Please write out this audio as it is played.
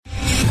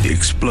The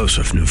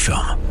explosive new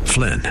film,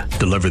 Flynn,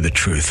 Deliver the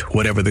Truth,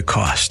 Whatever the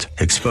Cost,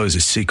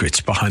 exposes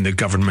secrets behind the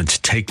government's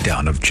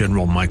takedown of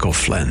General Michael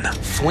Flynn.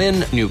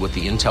 Flynn knew what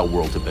the intel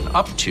world had been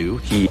up to.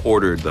 He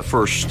ordered the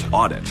first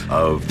audit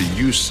of the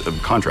use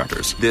of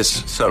contractors.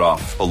 This set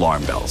off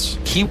alarm bells.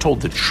 He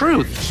told the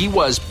truth. He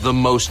was the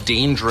most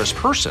dangerous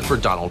person for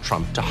Donald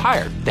Trump to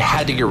hire. They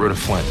had to get rid of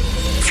Flynn.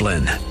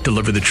 Flynn,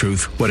 Deliver the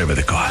Truth, Whatever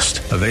the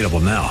Cost. Available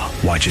now.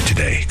 Watch it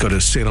today. Go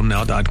to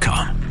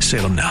salemnow.com.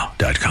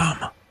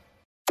 salemnow.com.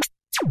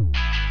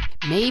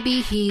 Maybe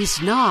he's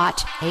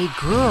not a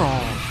girl.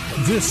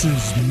 This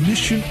is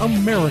Mission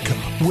America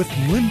with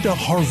Linda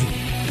Harvey.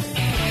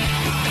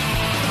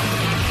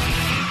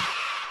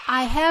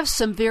 I have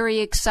some very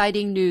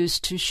exciting news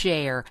to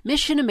share.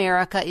 Mission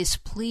America is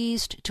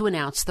pleased to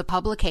announce the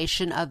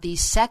publication of the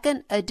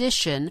second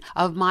edition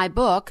of my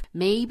book,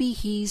 Maybe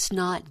He's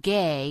Not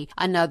Gay,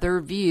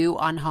 Another View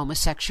on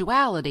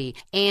Homosexuality.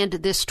 And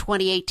this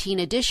 2018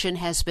 edition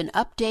has been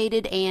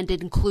updated and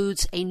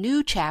includes a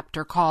new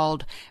chapter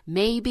called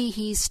Maybe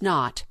He's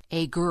Not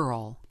a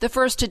Girl. The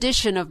first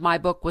edition of my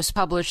book was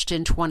published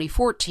in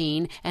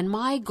 2014, and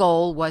my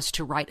goal was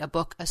to write a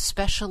book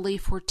especially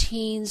for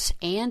teens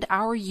and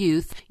our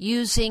youth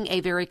using a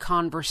very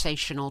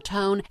conversational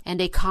tone and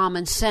a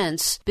common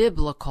sense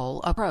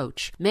biblical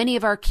approach. Many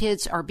of our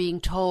kids are being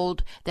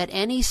told that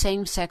any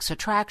same-sex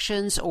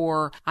attractions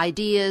or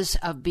ideas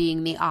of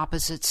being the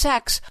opposite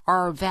sex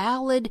are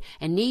valid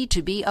and need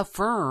to be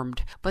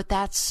affirmed, but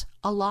that's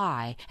a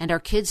lie, and our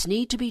kids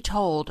need to be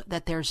told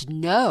that there's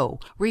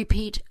no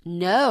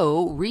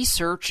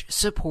research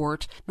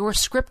support nor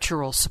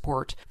scriptural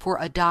support for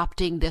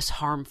adopting this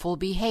harmful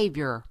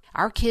behavior.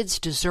 Our kids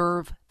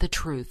deserve the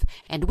truth,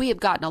 and we have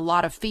gotten a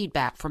lot of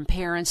feedback from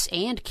parents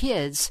and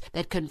kids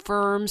that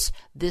confirms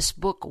this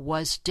book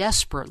was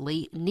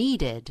desperately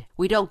needed.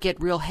 We don't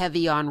get real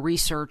heavy on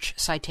research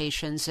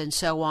citations and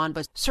so on,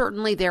 but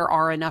certainly there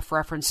are enough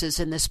references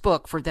in this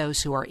book for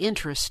those who are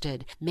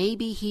interested.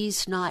 Maybe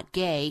He's Not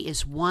Gay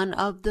is one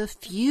of the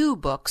few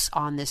books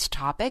on this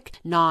topic,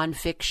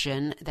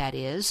 nonfiction that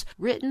is,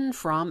 written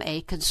from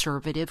a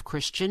conservative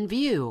Christian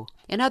view.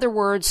 In other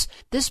words,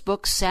 this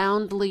book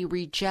soundly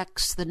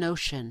rejects the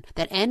notion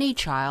that any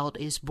child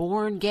is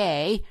born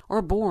gay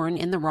or born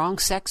in the wrong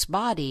sex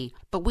body,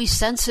 but we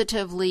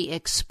sensitively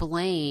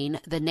explain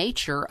the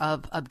nature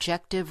of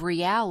objective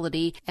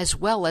reality as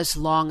well as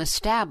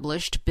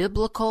long-established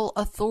biblical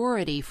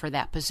authority for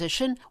that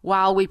position,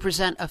 while we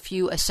present a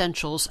few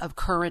essentials of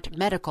current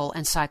medical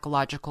and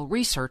psychological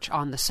research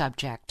on the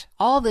subject.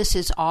 All this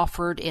is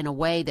offered in a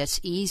way that's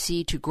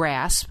easy to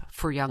grasp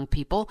for young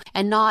people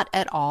and not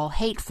at all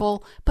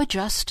hateful, but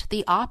just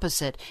the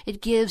opposite.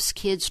 It gives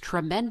kids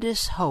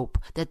tremendous hope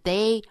that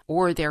they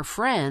or their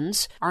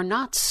friends are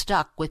not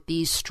stuck with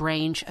these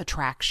strange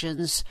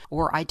attractions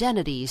or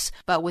identities,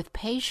 but with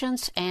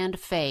patience and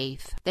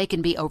faith, they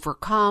can be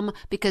overcome,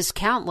 because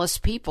countless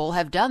people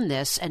have done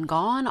this and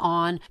gone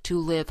on to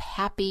live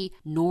happy,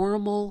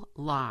 normal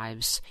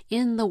lives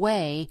in the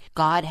way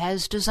God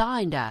has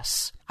designed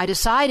us. I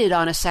decided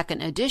on a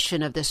second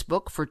edition of this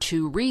book for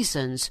two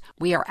reasons.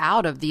 We are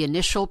out of the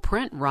initial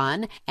print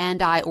run,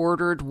 and I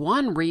ordered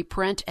one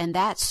reprint, and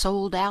that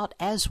sold out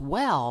as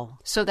well.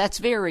 So that's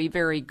very,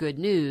 very good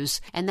news,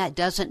 and that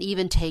doesn't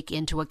even take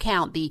into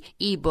account the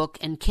ebook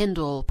and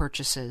Kindle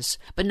purchases.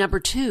 But number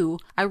two,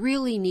 I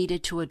really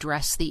needed to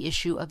address the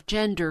issue of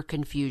gender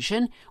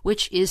confusion,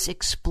 which is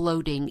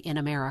exploding in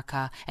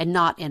America, and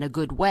not in a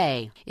good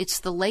way. It's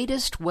the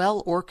latest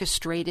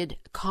well-orchestrated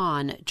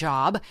con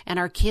job, and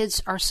our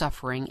kids are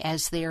suffering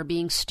as they are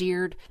being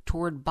steered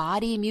toward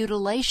body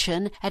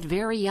mutilation at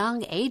very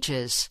young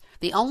ages.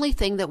 The only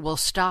thing that will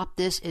stop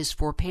this is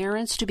for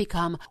parents to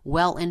become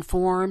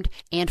well-informed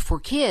and for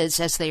kids,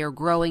 as they are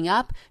growing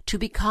up, to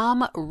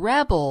become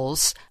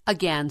rebels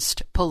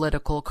against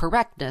political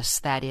correctness,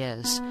 that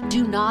is.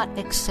 Do not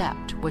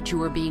accept what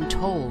you are being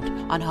told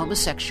on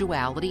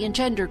homosexuality and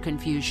gender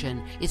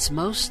confusion. It's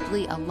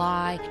mostly a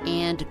lie,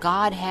 and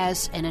God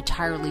has an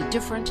entirely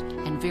different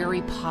and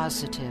very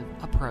positive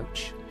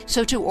approach.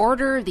 So to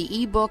order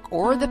the ebook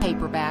or the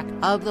paperback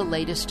of the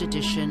latest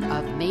edition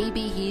of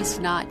Maybe He's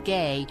Not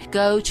Gay,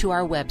 go to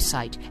our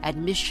website at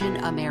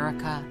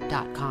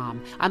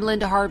missionamerica.com. I'm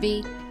Linda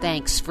Harvey.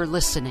 Thanks for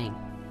listening.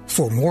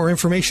 For more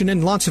information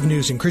and lots of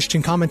news and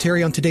Christian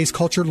commentary on today's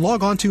culture,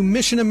 log on to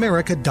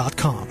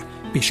missionamerica.com.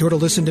 Be sure to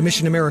listen to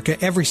Mission America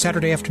every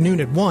Saturday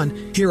afternoon at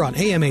 1 here on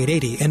AM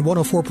 880 and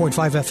 104.5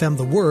 FM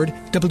The Word,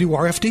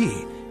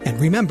 WRFD. And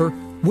remember,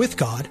 with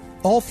God,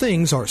 all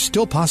things are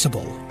still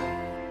possible.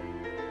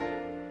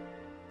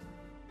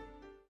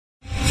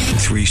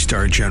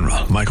 3-star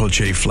General Michael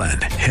J.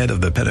 Flynn, head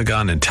of the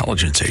Pentagon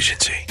Intelligence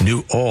Agency,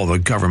 knew all the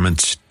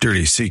government's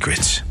dirty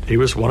secrets. He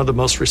was one of the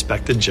most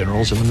respected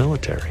generals in the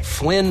military.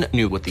 Flynn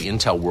knew what the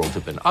intel world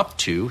had been up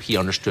to. He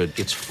understood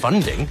its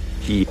funding.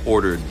 He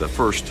ordered the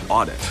first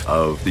audit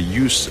of the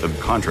use of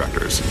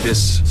contractors.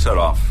 This set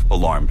off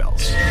alarm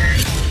bells.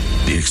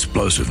 The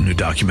explosive new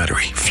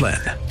documentary, Flynn,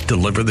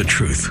 Deliver the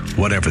Truth,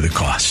 Whatever the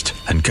Cost,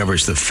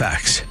 uncovers the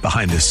facts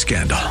behind this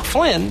scandal.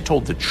 Flynn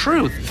told the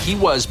truth. He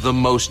was the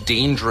most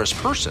dangerous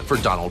person for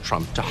Donald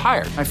Trump to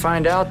hire. I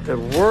find out the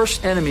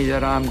worst enemy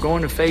that I'm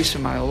going to face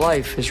in my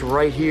life is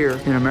right here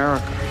in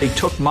America. They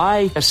took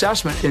my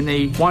assessment and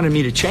they wanted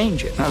me to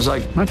change it. And I was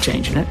like, I'm not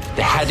changing it.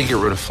 They had to get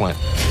rid of Flynn.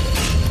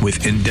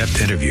 With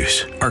in-depth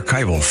interviews,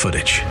 archival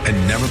footage, and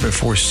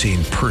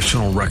never-before-seen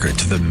personal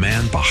records of the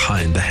man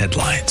behind the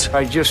headlines.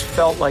 I just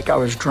felt like I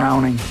was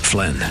drowning.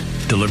 Flynn,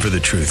 Deliver the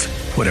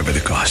Truth, Whatever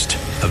the Cost.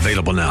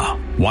 Available now.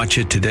 Watch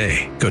it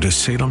today. Go to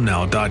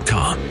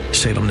salemnow.com.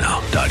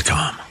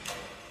 salemnow.com.